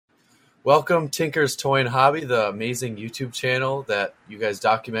Welcome, Tinker's Toy and Hobby, the amazing YouTube channel that you guys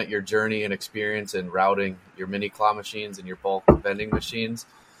document your journey and experience in routing your mini claw machines and your bulk vending machines.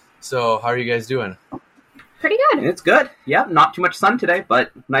 So, how are you guys doing? Pretty good. It's good. Yeah, not too much sun today,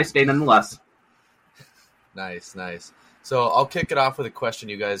 but nice day nonetheless. Nice. So, I'll kick it off with a question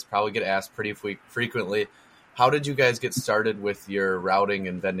you guys probably get asked pretty frequently. How did you guys get started with your routing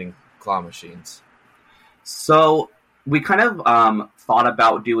and vending claw machines? So, we kind of thought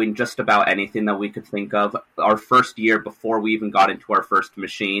about doing just about anything that we could think of. Our first year, before we even got into our first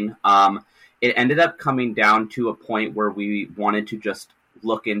machine, it ended up coming down to a point where we wanted to just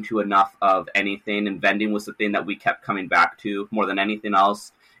look into enough of anything, and vending was the thing that we kept coming back to more than anything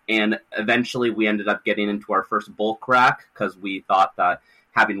else. And eventually we ended up getting into our first bulk rack because we thought that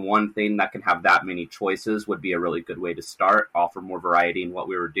having one thing that can have that many choices would be a really good way to start, offer more variety in what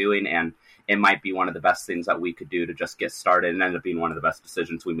we were doing, and it might be one of the best things that we could do to just get started, and ended up being one of the best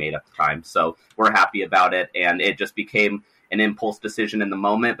decisions we made at the time. So we're happy about it, and it just became an impulse decision in the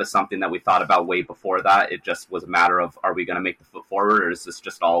moment, but something that we thought about way before that. It just was a matter of, are we going to make the foot forward, or is this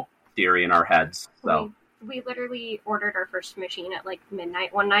just all theory in our heads? So we literally ordered our first machine at like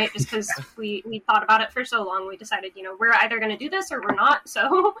midnight one night just because we thought about it for so long. We decided, we're either going to do this or we're not.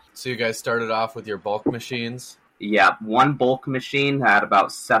 So you guys started off with your bulk machines? Yeah, one bulk machine had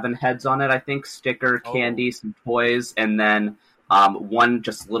about 7 heads on it, I think. Sticker, candy, some toys, and then one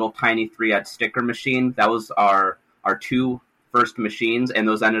just little tiny 3-head sticker machine. That was our 2 first machines, and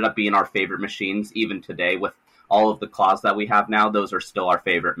those ended up being our favorite machines even today. With all of the claws that we have now, those are still our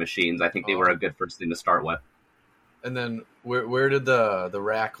favorite machines. I think they were a good first thing to start with. And then where did the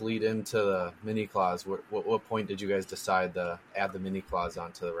rack lead into the mini claws? What point did you guys decide to add the mini claws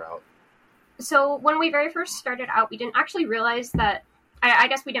onto the route? So when we very first started out, we didn't actually realize that, I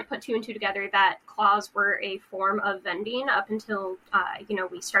guess we didn't put 2 and 2 together, that claws were a form of vending up until,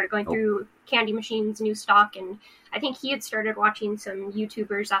 we started going through candy machines, new stock, and I think he had started watching some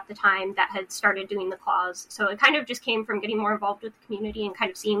YouTubers at the time that had started doing the claws. So it kind of just came from getting more involved with the community and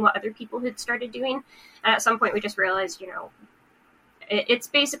kind of seeing what other people had started doing. And at some point we just realized, it's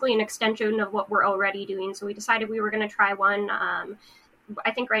basically an extension of what we're already doing. So we decided we were going to try one.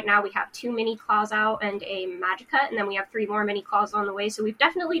 I think right now we have 2 mini claws out and a Magicut, and then we have 3 more mini claws on the way. So we've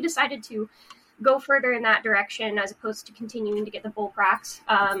definitely decided to go further in that direction as opposed to continuing to get the bulk racks.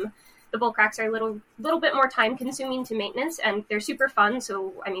 The bulk racks are a little bit more time consuming to maintenance, and they're super fun.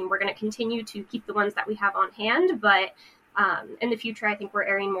 So, we're going to continue to keep the ones that we have on hand, but in the future, I think we're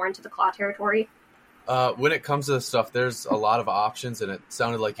airing more into the claw territory. When it comes to this stuff, there's a lot of options, and it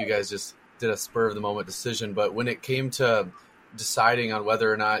sounded like you guys just did a spur of the moment decision. But when it came to deciding on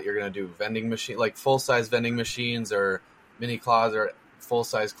whether or not you're going to do vending machine, like full-size vending machines or mini claws or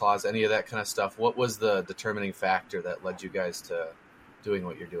full-size claws, any of that kind of stuff, what was the determining factor that led you guys to doing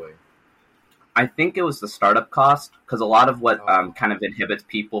what you're doing? I think it was the startup cost, because a lot of what kind of inhibits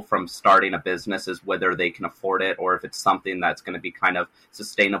people from starting a business is whether they can afford it or if it's something that's going to be kind of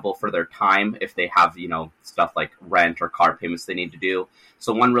sustainable for their time, if they have, stuff like rent or car payments they need to do.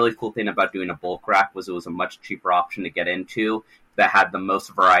 So one really cool thing about doing a bulk rack was it was a much cheaper option to get into that had the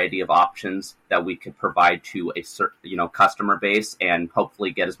most variety of options that we could provide to a certain, customer base, and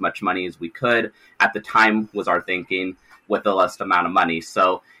hopefully get as much money as we could at the time, was our thinking, with the least amount of money.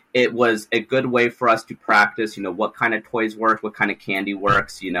 So it was a good way for us to practice, what kind of toys work, what kind of candy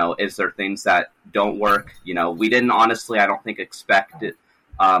works, is there things that don't work? We didn't honestly, I don't think, expect it,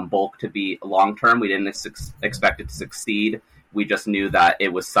 bulk to be long-term. We didn't expect it to succeed. We just knew that it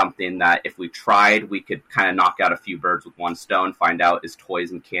was something that if we tried, we could kind of knock out a few birds with one stone, find out, is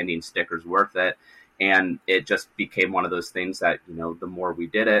toys and candy and stickers worth it? And it just became one of those things that, the more we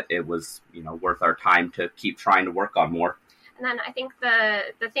did it, it was, worth our time to keep trying to work on more. And then I think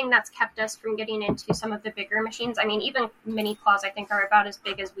the thing that's kept us from getting into some of the bigger machines, even mini claws, I think, are about as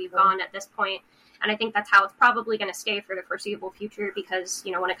big as we've gone at this point. And I think that's how it's probably going to stay for the foreseeable future because,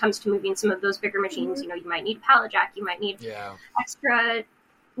 when it comes to moving some of those bigger machines, you might need a pallet jack, you might need extra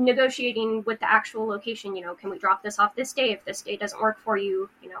negotiating with the actual location. Can we drop this off this day if this day doesn't work for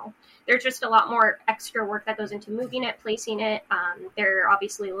you? There's just a lot more extra work that goes into moving it, placing it. They're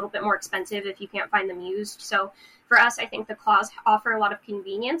obviously a little bit more expensive if you can't find them used. So for us, I think the claws offer a lot of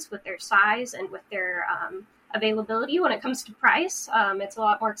convenience with their size and with their availability when it comes to price. It's a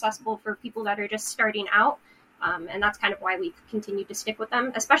lot more accessible for people that are just starting out. And that's kind of why we continue to stick with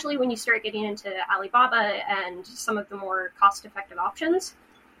them, especially when you start getting into Alibaba and some of the more cost-effective options.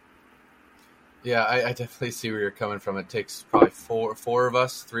 Yeah, I definitely see where you're coming from. It takes probably 3 or 4 of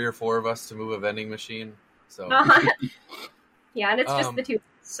us to move a vending machine. So yeah, and it's just the 2.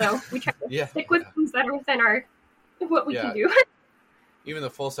 So we try to stick with things that are within what we can do. even the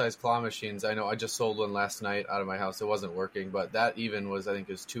full-size claw machines, I know I just sold one last night out of my house. It wasn't working, but that even was, I think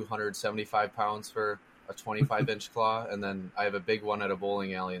it was 275 pounds for a 25-inch claw. And then I have a big one at a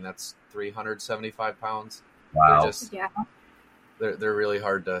bowling alley, and that's 375 pounds. Wow. They're really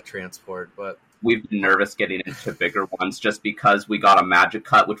hard to transport, but we've been nervous getting into bigger ones just because we got a Magic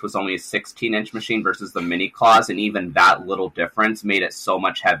Cut, which was only a 16-inch machine versus the mini claws, and even that little difference made it so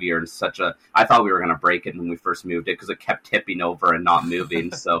much heavier and I thought we were going to break it when we first moved it because it kept tipping over and not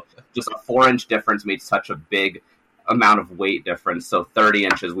moving. So just a 4-inch difference made such a big amount of weight difference. So 30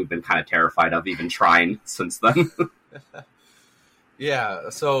 inches we've been kind of terrified of even trying since then. Yeah,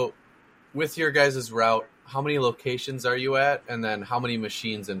 so with your guys' route, how many locations are you at? And then how many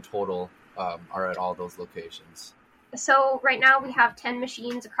machines in total are at all those locations? So right now we have 10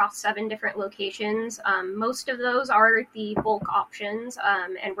 machines across 7 different locations. Most of those are the bulk options,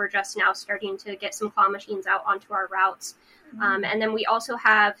 and we're just now starting to get some claw machines out onto our routes. And then we also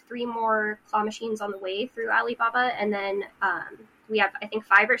have 3 more claw machines on the way through Alibaba, and then we have, I think,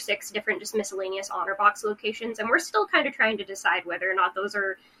 5 or 6 different just miscellaneous honor box locations, and we're still kind of trying to decide whether or not those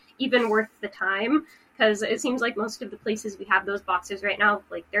are even worth the time. Because it seems like most of the places we have those boxes right now,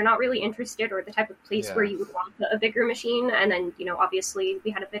 like they're not really interested or the type of place where you would want a bigger machine. And then, obviously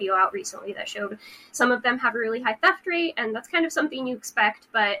we had a video out recently that showed some of them have a really high theft rate, and that's kind of something you expect.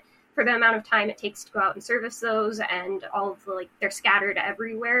 But for the amount of time it takes to go out and service those and all of the, they're scattered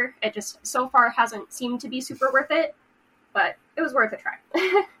everywhere, it just so far hasn't seemed to be super worth it. But it was worth a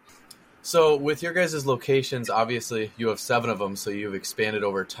try. So with your guys' locations, obviously you have 7 of them, so you've expanded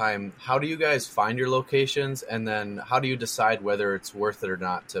over time. How do you guys find your locations, and then how do you decide whether it's worth it or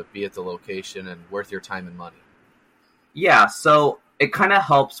not to be at the location and worth your time and money? Yeah, so it kind of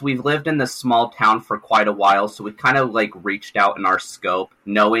helps. We've lived in this small town for quite a while, so we kind of reached out in our scope,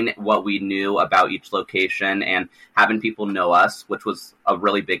 knowing what we knew about each location and having people know us, which was a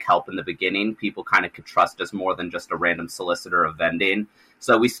really big help in the beginning. People kind of could trust us more than just a random solicitor of vending.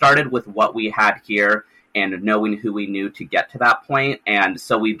 So we started with what we had here and knowing who we knew to get to that point. And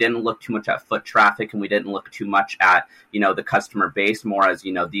so we didn't look too much at foot traffic, and we didn't look too much at, the customer base, more as,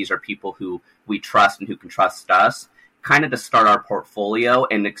 these are people who we trust and who can trust us, kind of to start our portfolio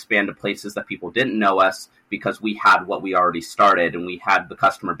and expand to places that people didn't know us because we had what we already started, and we had the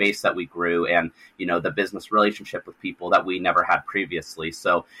customer base that we grew and, the business relationship with people that we never had previously.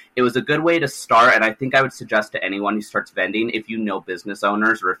 So it was a good way to start. And I think I would suggest to anyone who starts vending, if you know business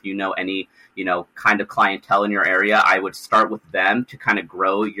owners or if you know any, kind of clientele in your area, I would start with them to kind of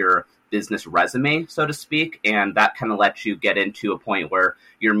grow your business resume, so to speak, and that kind of lets you get into a point where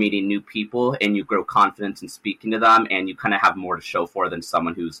you're meeting new people and you grow confidence in speaking to them, and you kind of have more to show for than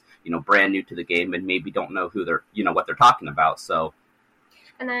someone who's brand new to the game and maybe don't know who they're what they're talking about. So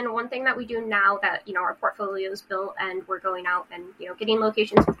And then one thing that we do now that, our portfolio is built and we're going out and, getting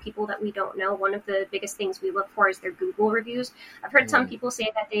locations with people that we don't know, one of the biggest things we look for is their Google reviews. I've heard some people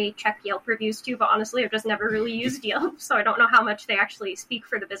say that they check Yelp reviews too, but honestly, I've just never really used Yelp, so I don't know how much they actually speak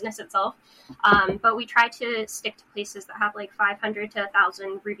for the business itself. But we try to stick to places that have 500 to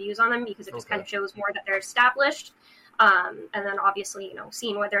 1,000 reviews on them because it just kind of shows more that they're established. And then obviously,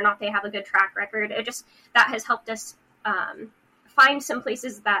 seeing whether or not they have a good track record, that has helped us find some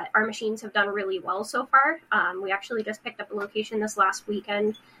places that our machines have done really well so far. We actually just picked up a location this last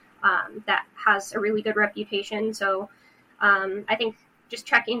weekend that has a really good reputation. So I think just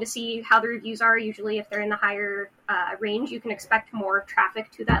checking to see how the reviews are, usually if they're in the higher range, you can expect more traffic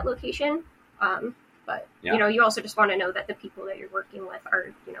to that location. But, you also just want to know that the people that you're working with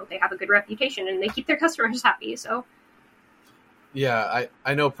are, they have a good reputation and they keep their customers happy. So. Yeah,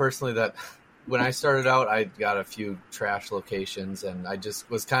 I know personally that when I started out, I got a few trash locations, and I just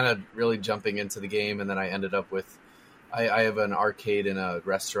was kind of really jumping into the game, and then I ended up with, I have an arcade in a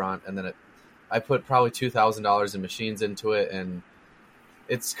restaurant, and then I put probably $2,000 in machines into it, and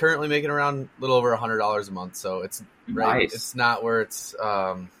it's currently making around a little over $100 a month, so it's nice. It's not where it's,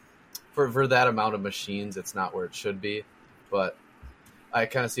 for that amount of machines, it's not where it should be, but I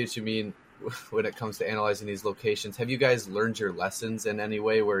kind of see what you mean when it comes to analyzing these locations. Have you guys learned your lessons in any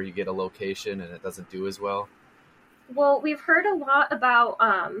way where you get a location and it doesn't do as well? Well, we've heard a lot about,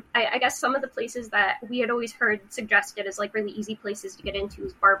 I guess some of the places that we had always heard suggested as really easy places to get into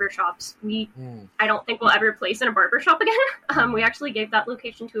is barbershops. I don't think we'll ever place in a barbershop again. We actually gave that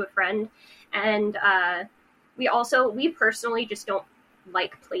location to a friend, and we personally just don't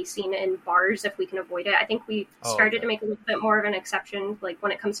like placing in bars if we can avoid it. I think we started to make a little bit more of an exception,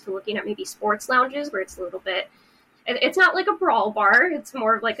 when it comes to looking at maybe sports lounges where it's a little bit, it's not like a brawl bar, it's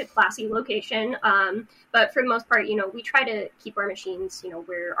more of a classy location. But for the most part, we try to keep our machines,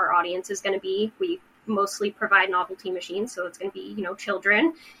 where our audience is going to be. We mostly provide novelty machines. So it's going to be,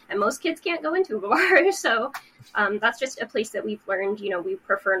 children, and most kids can't go into a bar. So that's just a place that we've learned, we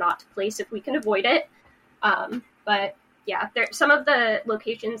prefer not to place if we can avoid it. But yeah, some of the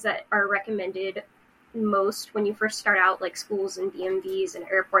locations that are recommended most when you first start out, like schools and DMVs and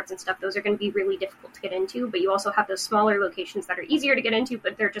airports and stuff, those are going to be really difficult to get into. But you also have those smaller locations that are easier to get into,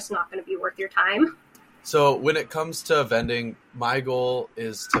 but they're just not going to be worth your time. So when it comes to vending, my goal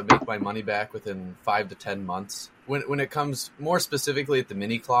is to make my money back within 5 to 10 months. When it comes more specifically at the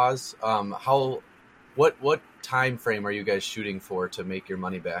mini claws, what time frame are you guys shooting for to make your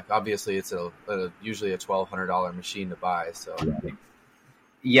money back? Obviously, it's usually a $1,200 machine to buy. So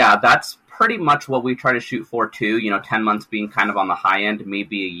yeah, that's pretty much what we try to shoot for too. 10 months being kind of on the high end,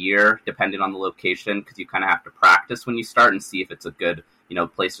 maybe a year, depending on the location, because you kind of have to practice when you start and see if it's a good,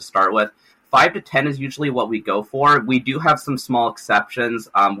 place to start with. 5 to 10 is usually what we go for. We do have some small exceptions.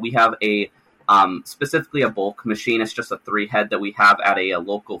 We have specifically a bulk machine. It's just a 3-head that we have at a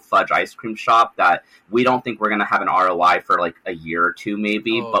local fudge ice cream shop that we don't think we're going to have an ROI for like a year or two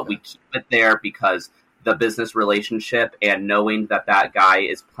maybe, but we keep it there because the business relationship and knowing that guy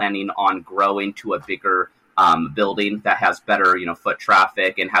is planning on growing to a bigger building that has better, foot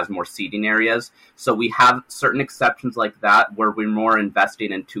traffic and has more seating areas. So we have certain exceptions like that where we're more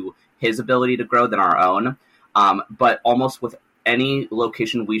investing into his ability to grow than our own. But almost with any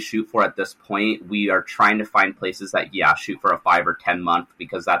location we shoot for at this point, we are trying to find places that, shoot for a 5 or 10 month,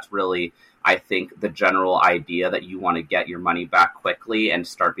 because that's really, I think, the general idea that you want to get your money back quickly and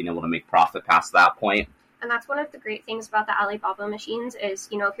start being able to make profit past that point. And that's one of the great things about the Alibaba machines is,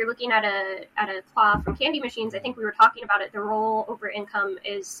 if you're looking at a claw from Candy Machines, I think we were talking about it, the roll over income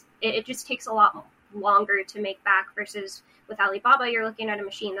is, it just takes a lot longer to make back versus with Alibaba, you're looking at a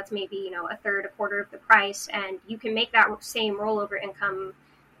machine that's maybe, a third, a quarter of the price, and you can make that same rollover income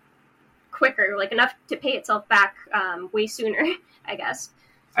quicker, like enough to pay itself back way sooner, I guess.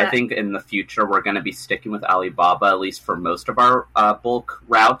 I think in the future we're going to be sticking with Alibaba, at least for most of our bulk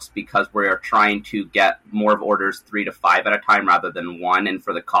routes, because we're trying to get more of orders 3 to 5 at a time rather than 1. And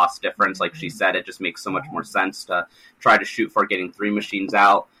for the cost difference, like she said, it just makes so much more sense to try to shoot for getting 3 machines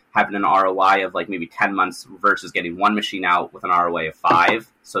out, having an ROI of like maybe 10 months versus getting 1 machine out with an ROI of 5.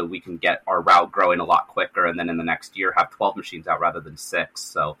 So we can get our route growing a lot quicker. And then in the next year, have 12 machines out rather than 6.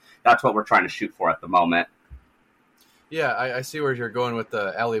 So that's what we're trying to shoot for at the moment. Yeah, I see where you're going with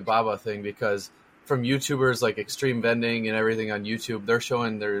the Alibaba thing, because from YouTubers like Extreme Vending and everything on YouTube, they're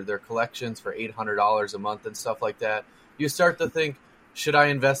showing their collections for $800 a month and stuff like that. You start to think, should I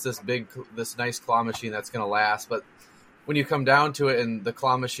invest this nice claw machine that's going to last? But when you come down to it and the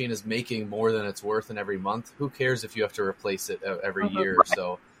claw machine is making more than it's worth in every month, who cares if you have to replace it every year or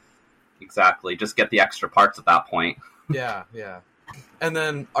so? Exactly. Just get the extra parts at that point. Yeah. And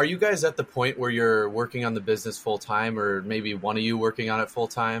then, are you guys at the point where you're working on the business full time, or maybe one of you working on it full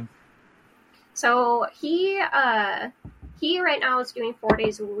time? So he right now is doing 4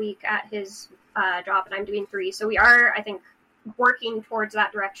 days a week at his job, and I'm doing 3. So we are, I think, working towards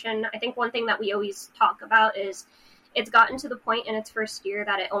that direction. I think one thing that we always talk about is it's gotten to the point in its first year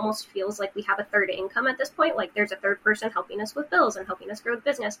that it almost feels like we have a third income at this point. Like there's a third person helping us with bills and helping us grow the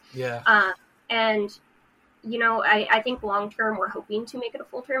business. Yeah. And I think long-term, we're hoping to make it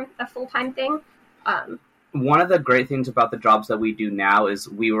a full-time thing. One of the great things about the jobs that we do now is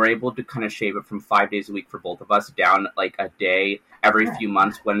we were able to kind of shave it from 5 days a week for both of us down like a day every few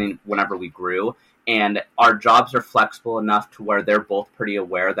months whenever we grew. And our jobs are flexible enough to where they're both pretty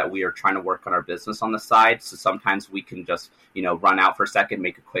aware that we are trying to work on our business on the side. So sometimes we can just, run out for a second,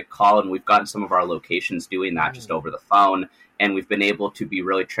 make a quick call. And we've gotten some of our locations doing that just over the phone. And we've been able to be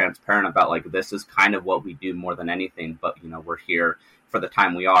really transparent about like, this is kind of what we do more than anything. But, we're here for the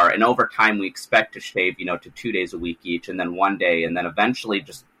time we are. And over time, we expect to shave, to 2 days a week each, and then 1 day, and then eventually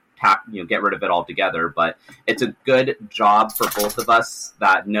just get rid of it altogether. But it's a good job for both of us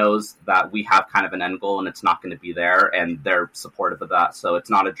that knows that we have kind of an end goal and it's not going to be there, and they're supportive of that. So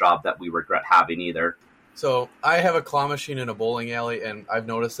it's not a job that we regret having either. So I have a claw machine in a bowling alley, and I've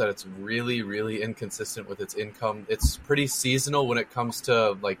noticed that it's really, really inconsistent with its income. It's pretty seasonal when it comes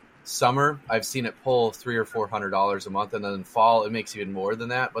to like summer. I've seen it pull $300 or $400 a month, and then in fall it makes even more than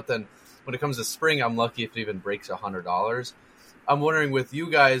that. But then when it comes to spring, I'm lucky if it even breaks $100. I'm wondering, with you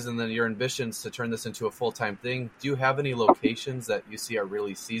guys and then your ambitions to turn this into a full-time thing, do you have any locations that you see are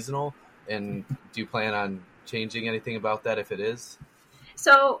really seasonal? And do you plan on changing anything about that if it is?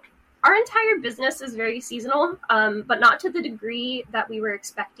 So our entire business is very seasonal, but not to the degree that we were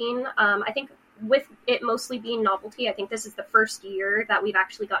expecting. I think with it mostly being novelty, I think this is the first year that we've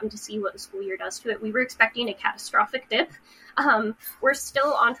actually gotten to see what the school year does to it. We were expecting a catastrophic dip. We're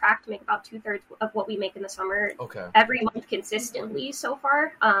still on track to make about 2/3 of what we make in the summer every month consistently so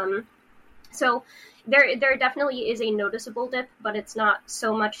far. So there definitely is a noticeable dip, but it's not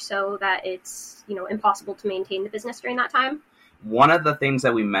so much so that it's, impossible to maintain the business during that time. One of the things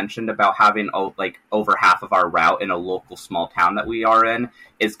that we mentioned about having over half of our route in a local small town that we are in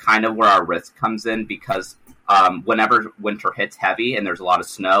is kind of where our risk comes in, because whenever winter hits heavy and there's a lot of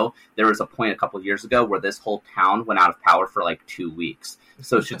snow, there was a point a couple of years ago where this whole town went out of power for 2 weeks.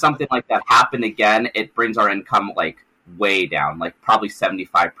 So should something like that happen again, it brings our income way down, probably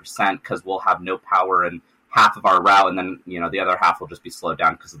 75%, because we'll have no power in half of our route, and then the other half will just be slowed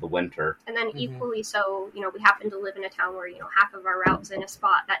down because of the winter. And then equally so, we happen to live in a town where half of our route's in a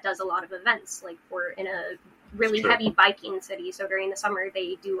spot that does a lot of events. We're in a really heavy biking city, so during the summer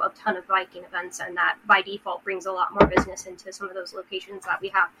they do a ton of biking events, and that by default brings a lot more business into some of those locations that we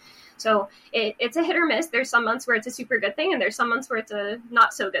have. So it's a hit or miss. There's some months where it's a super good thing, and there's some months where it's a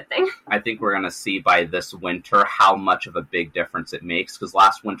not so good thing. I think we're going to see by this winter how much of a big difference it makes, because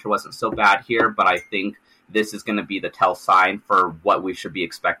last winter wasn't so bad here, but I think this is going to be the tell sign for what we should be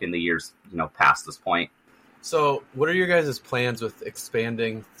expecting the years past this point. So what are your guys' plans with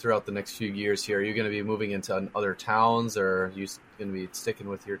expanding throughout the next few years here? Are you going to be moving into other towns, or are you going to be sticking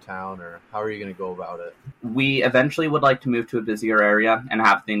with your town, or how are you going to go about it? We eventually would like to move to a busier area and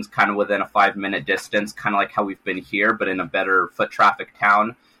have things kind of within a 5-minute distance, kind of like how we've been here, but in a better foot traffic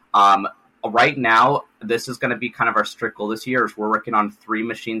town. Right now, this is going to be kind of our strict goal this year, is we're working on 3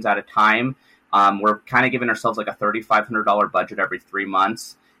 machines at a time. We're kind of giving ourselves a $3,500 budget every 3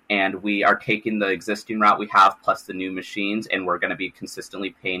 months. And we are taking the existing route we have plus the new machines, and we're going to be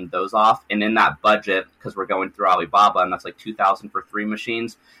consistently paying those off. And in that budget, because we're going through Alibaba, and that's $2,000 for 3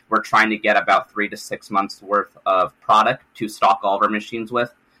 machines, we're trying to get about 3 to 6 months worth of product to stock all of our machines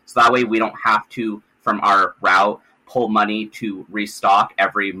with. So that way we don't have to, from our route, pull money to restock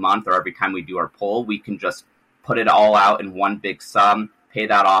every month or every time we do our pull. We can just put it all out in one big sum, pay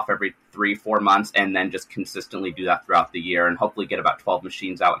that off every 3-4 months, and then just consistently do that throughout the year, and hopefully get about 12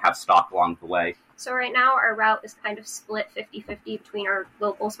 machines out and have stock along the way. So right now our route is kind of split 50-50 between our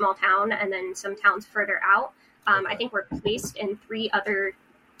local small town and then some towns further out. I think we're placed in 3 other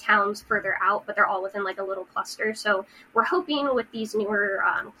towns further out, but they're all within a little cluster. So we're hoping with these newer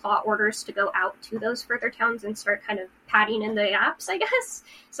claw orders to go out to those further towns and start kind of padding in the apps, I guess,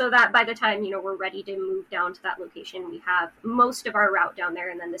 so that by the time we're ready to move down to that location, we have most of our route down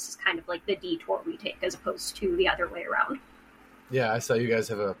there, and then this is kind of the detour we take as opposed to the other way around. Yeah, I saw you guys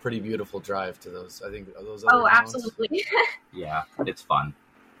have a pretty beautiful drive to those. I think those other towns. Absolutely. Yeah, it's fun.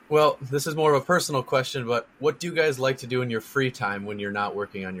 Well, this is more of a personal question, but what do you guys like to do in your free time when you're not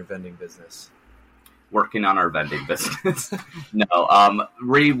working on your vending business? Working on our vending business. No,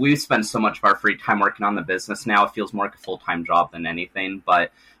 we spend so much of our free time working on the business now. It feels more like a full-time job than anything.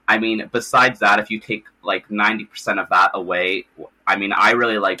 But, besides that, if you take 90% of that away, I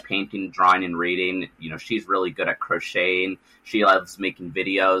really like painting, drawing, and reading. She's really good at crocheting. She loves making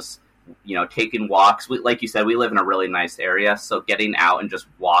videos. Taking walks. Like you said, we live in a really nice area, so getting out and just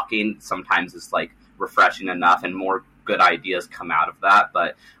walking sometimes is refreshing enough, and more good ideas come out of that.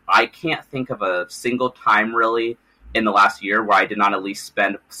 But I can't think of a single time really in the last year where I did not at least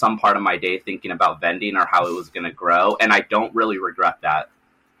spend some part of my day thinking about vending or how it was going to grow, and I don't really regret that.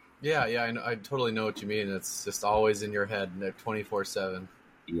 Yeah, I totally know what you mean. It's just always in your head, 24/7.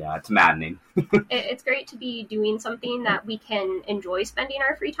 Yeah, it's maddening. It's great to be doing something that we can enjoy spending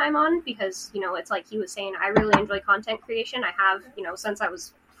our free time on, because, it's like he was saying, I really enjoy content creation. I have, since I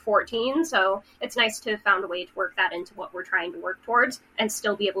was 14, so it's nice to have found a way to work that into what we're trying to work towards and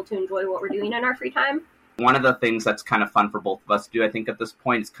still be able to enjoy what we're doing in our free time. One of the things that's kind of fun for both of us to do, I think, at this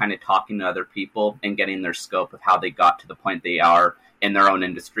point is kind of talking to other people and getting their scope of how they got to the point they are in their own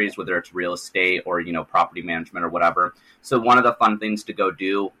industries, whether it's real estate or, property management or whatever. So one of the fun things to go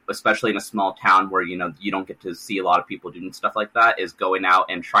do, especially in a small town where, you don't get to see a lot of people doing stuff like that, is going out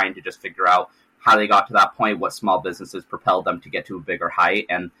and trying to just figure out how they got to that point, what small businesses propelled them to get to a bigger height.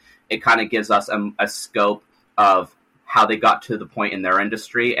 And it kind of gives us a scope of how they got to the point in their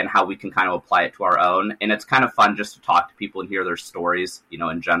industry and how we can kind of apply it to our own. And it's kind of fun just to talk to people and hear their stories,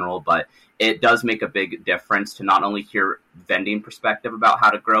 in general, but it does make a big difference to not only hear vending perspective about how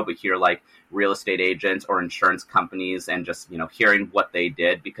to grow, but hear real estate agents or insurance companies and just, hearing what they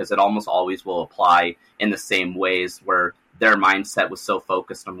did, because it almost always will apply in the same ways where their mindset was so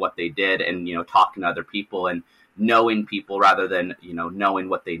focused on what they did and, talking to other people and knowing people rather than, knowing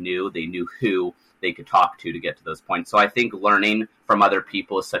what they knew who they could talk to get to those points. So I think learning from other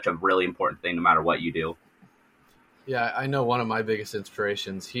people is such a really important thing no matter what you do. Yeah, I know one of my biggest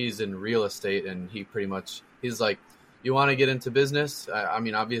inspirations, he's in real estate, and he's like, you want to get into business? I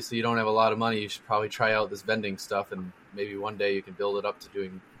mean, obviously you don't have a lot of money. You should probably try out this vending stuff, and maybe one day you can build it up to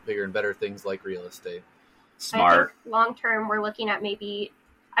doing bigger and better things like real estate. Smart. Long term, we're looking at maybe,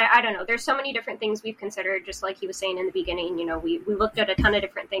 I don't know. There's so many different things we've considered, just like he was saying in the beginning. You know, we looked at a ton of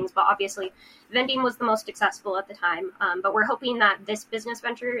different things, but obviously vending was the most successful at the time. But we're hoping that this business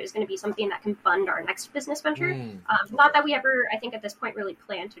venture is going to be something that can fund our next business venture. Not that we ever, I think at this point, really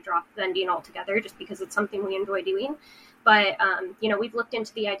plan to drop vending altogether, just because it's something we enjoy doing. But, you know, we've looked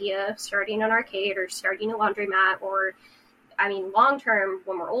into the idea of starting an arcade or starting a laundromat, or, I mean, long term,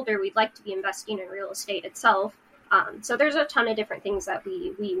 when we're older, we'd like to be investing in real estate itself. So there's a ton of different things that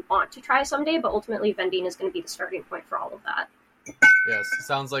we want to try someday, but ultimately vending is going to be the starting point for all of that. Yes,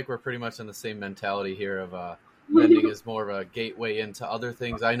 sounds like we're pretty much in the same mentality here of vending is more of a gateway into other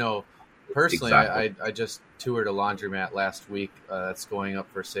things. I know personally, exactly. I just toured a laundromat last week that's going up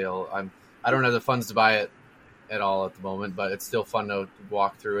for sale. I don't have the funds to buy it at all at the moment, but it's still fun to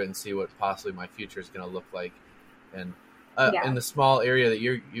walk through it and see what possibly my future is going to look like. And in the small area that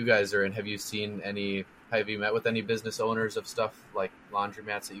you guys are in, have you met with any business owners of stuff like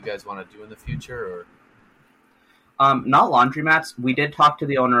laundromats that you guys want to do in the future? Or not laundromats. We did talk to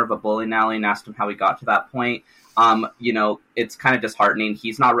the owner of a bowling alley and asked him how he got to that point. You know, it's kind of disheartening.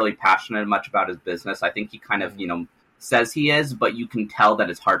 He's not really passionate much about his business. I think he kind of, you know, says he is, but you can tell that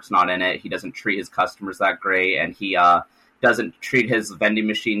his heart's not in it. He doesn't treat his customers that great, and he doesn't treat his vending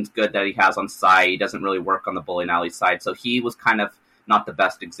machines good that he has on site. He doesn't really work on the bowling alley side. So he was kind of not the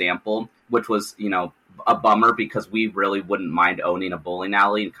best example, which was, you know, a bummer, because we really wouldn't mind owning a bowling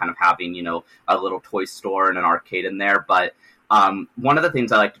alley and kind of having, you know, a little toy store and an arcade in there. But one of the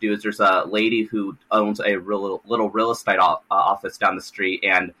things I like to do is there's a lady who owns a little real estate office down the street,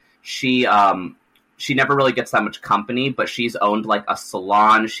 and she never really gets that much company, but she's owned like a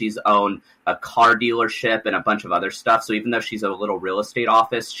salon, she's owned a car dealership and a bunch of other stuff. So even though she's a little real estate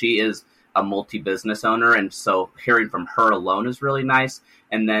office, she is a multi-business owner, and so hearing from her alone is really nice.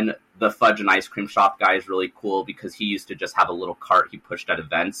 And then the fudge and ice cream shop guy is really cool, because he used to just have a little cart he pushed at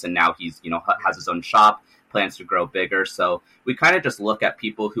events, and now he's, you know, has his own shop, plans to grow bigger. So we kind of just look at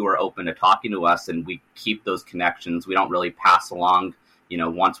people who are open to talking to us, and we keep those connections. We don't really pass along, you know,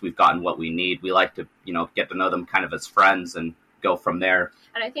 once we've gotten what we need. We like to, you know, get to know them kind of as friends and go from there.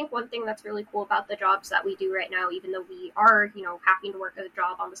 And I think one thing that's really cool about the jobs that we do right now, even though we are, you know, having to work a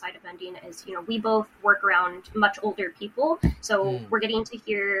job on the side of vending, is, you know, we both work around much older people. So we're getting to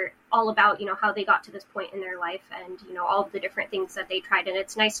hear all about, you know, how they got to this point in their life, and, you know, all of the different things that they tried. And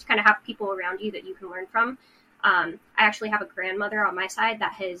it's nice to kind of have people around you that you can learn from. I actually have a grandmother on my side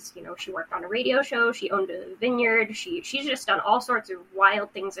that has, you know, she worked on a radio show, she owned a vineyard, she's just done all sorts of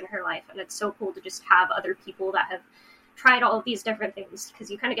wild things in her life. And it's so cool to just have other people that have tried all of these different things,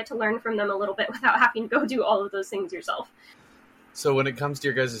 because you kind of get to learn from them a little bit without having to go do all of those things yourself. So when it comes to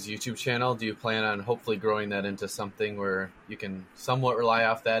your guys' YouTube channel, do you plan on hopefully growing that into something where you can somewhat rely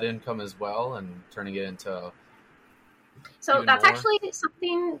off that income as well, and turning it into... So that's actually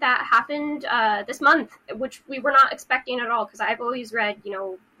something that happened this month, which we were not expecting at all, because I've always read, you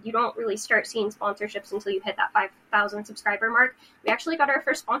know, you don't really start seeing sponsorships until you hit that 5,000 subscriber mark. We actually got our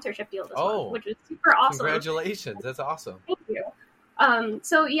first sponsorship deal this month, which was super awesome. Congratulations. That's awesome. Thank you.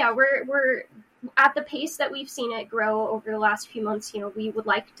 So yeah, we're at the pace that we've seen it grow over the last few months. You know, we would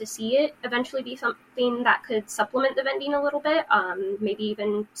like to see it eventually be something that could supplement the vending a little bit, maybe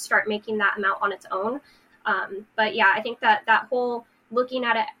even start making that amount on its own. But yeah, I think that whole looking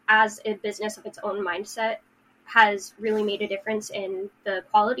at it as a business of its own mindset has really made a difference in the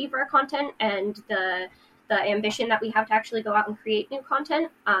quality of our content and the ambition that we have to actually go out and create new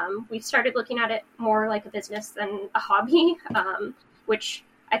content. We've started looking at it more like a business than a hobby, which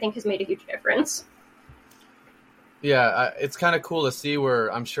I think has made a huge difference. Yeah, it's kind of cool to see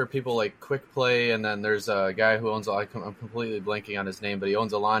where I'm sure people like Quick Play, and then there's a guy who owns, I'm completely blanking on his name, but he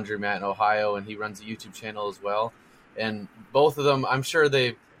owns a laundromat in Ohio, and he runs a YouTube channel as well. And both of them, I'm sure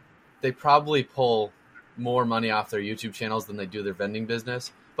they probably pull more money off their YouTube channels than they do their vending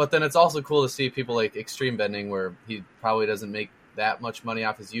business. But then it's also cool to see people like Extreme Vending, where he probably doesn't make that much money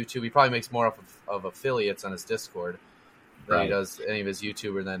off his YouTube. He probably makes more of affiliates on his Discord than he does any of his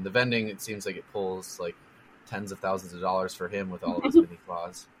YouTube. And then the vending, it seems like it pulls like tens of thousands of dollars for him with all of his mini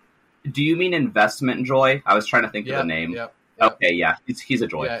claws. Do you mean Investment Joy? I was trying to think of the name. Yep. Okay, yeah, he's a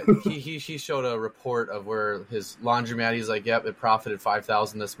joy. Yeah, he showed a report of where his laundromat, he's like, yep, it profited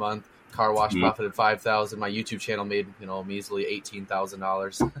 $5,000 this month. Car wash profited $5,000. My YouTube channel made, measly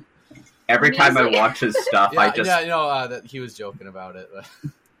 $18,000. Every time I watch his stuff, that he was joking about it.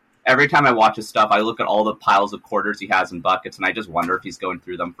 Every time I watch his stuff, I look at all the piles of quarters he has in buckets, and I just wonder if he's going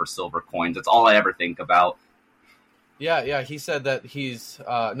through them for silver coins. It's all I ever think about. Yeah, he said that he's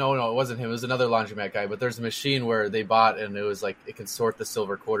no, it wasn't him. It was another laundromat guy. But there's a machine where they bought, and it was like it can sort the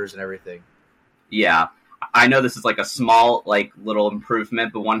silver quarters and everything. Yeah, I know this is like a small, like little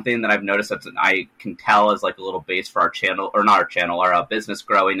improvement, but one thing that I've noticed that I can tell is like a little base for our channel, or not our channel, our business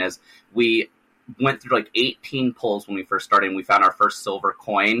growing is we went through like 18 pulls when we first started, and we found our first silver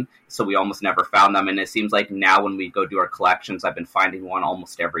coin, so we almost never found them. And it seems like now when we go do our collections, I've been finding one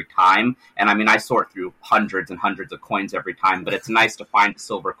almost every time. And I mean, I sort through hundreds and hundreds of coins every time, but it's nice to find a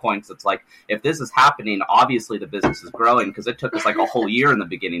silver coin, because it's like, if this is happening, obviously the business is growing, because it took us like a whole year in the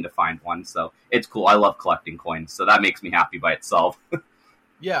beginning to find one. So it's cool. I love collecting coins, so that makes me happy by itself.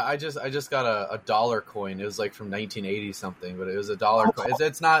 Yeah, I just got a dollar coin. It was like from 1980 something, but it was a dollar coin.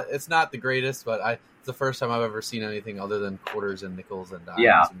 It's not the greatest, but it's the first time I've ever seen anything other than quarters and nickels and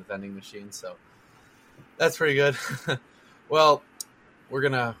dimes in the vending machine. So that's pretty good. Well, we're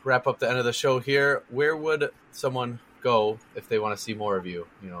gonna wrap up the end of the show here. Where would someone go if they want to see more of you?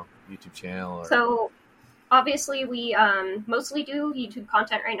 YouTube channel. Or... So obviously, we mostly do YouTube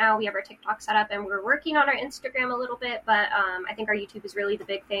content right now. We have our TikTok set up, and we're working on our Instagram a little bit, but I think our YouTube is really the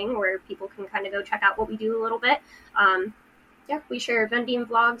big thing where people can kind of go check out what we do a little bit. We share vending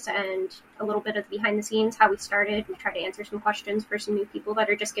vlogs and a little bit of the behind the scenes, how we started. We try to answer some questions for some new people that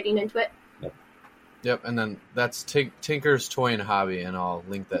are just getting into it. Yep, and then that's Tinker's Toy and Hobby, and I'll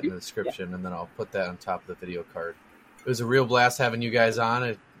link that in the description, and then I'll put that on top of the video card. It was a real blast having you guys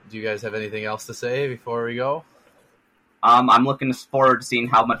on. Do you guys have anything else to say before we go? I'm looking forward to seeing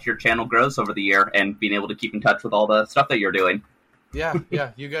how much your channel grows over the year and being able to keep in touch with all the stuff that you're doing. Yeah,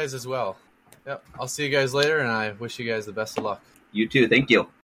 you guys as well. Yep, I'll see you guys later, and I wish you guys the best of luck. You too. Thank you.